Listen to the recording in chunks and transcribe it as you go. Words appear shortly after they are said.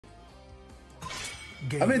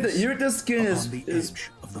I mean, the Irita skin is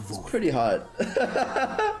pretty hot.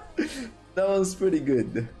 That one's pretty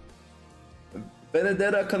good.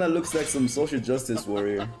 Benedetta kind of looks like some social justice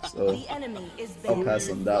warrior, so I'll pass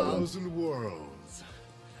on that one.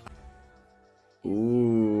 Ooh.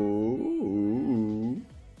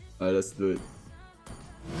 Alright, let's do it.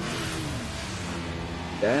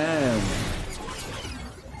 Damn.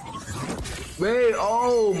 Wait,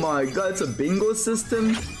 oh my god, it's a bingo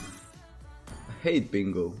system? I hate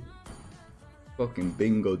bingo. Fucking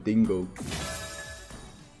bingo dingo.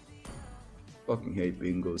 Fucking hate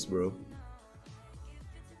bingos, bro.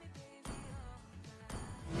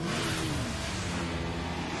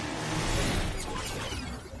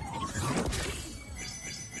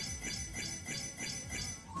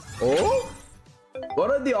 Oh?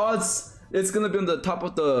 What are the odds it's gonna be on the top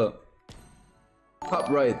of the top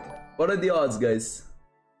right? What are the odds, guys?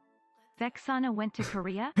 Vexana went to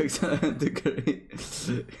Korea? Vexana went to Korea.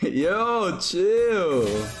 Yo, chill.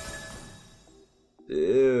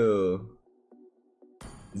 Chill.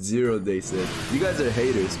 0, they said. You guys are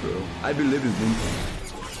haters, bro. I believe in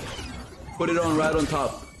Vinton. Put it on right on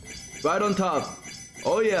top. Right on top.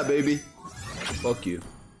 Oh yeah, baby. Fuck you.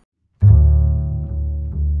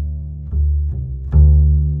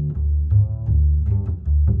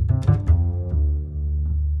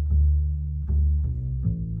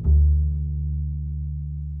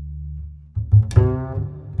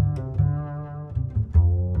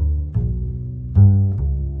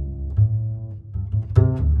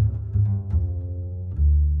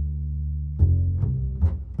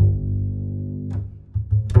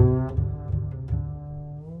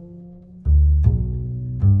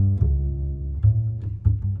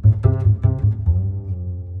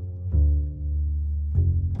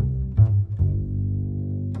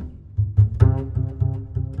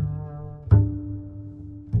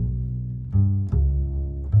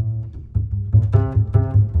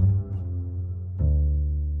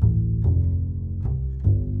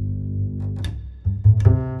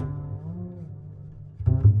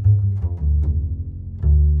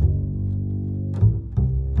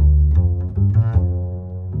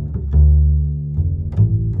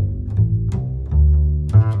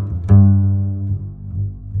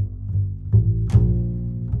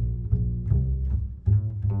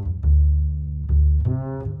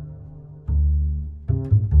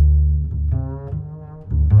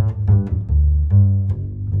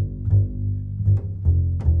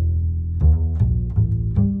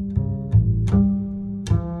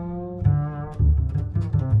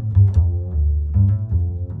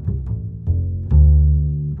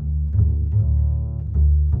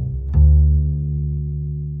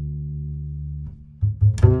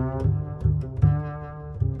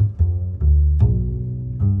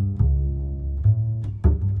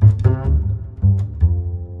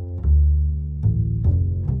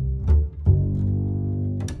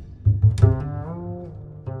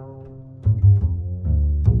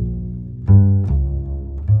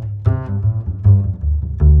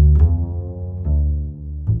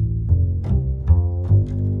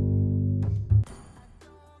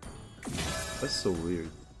 That's so weird.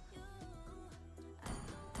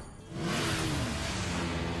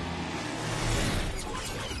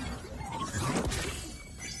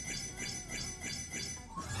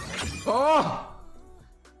 Oh!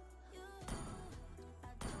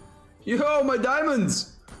 Yo, my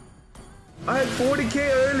diamonds! I had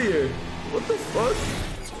 40k earlier. What the fuck?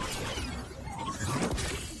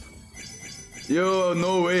 Yo,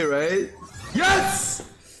 no way, right? Yes!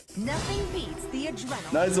 Nothing beats the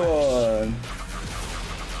adrenaline. Nice one.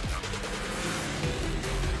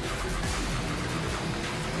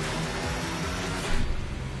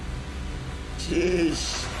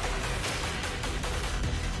 Sheesh.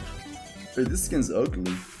 Wait, this skin's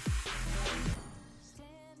ugly.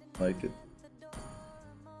 I like it.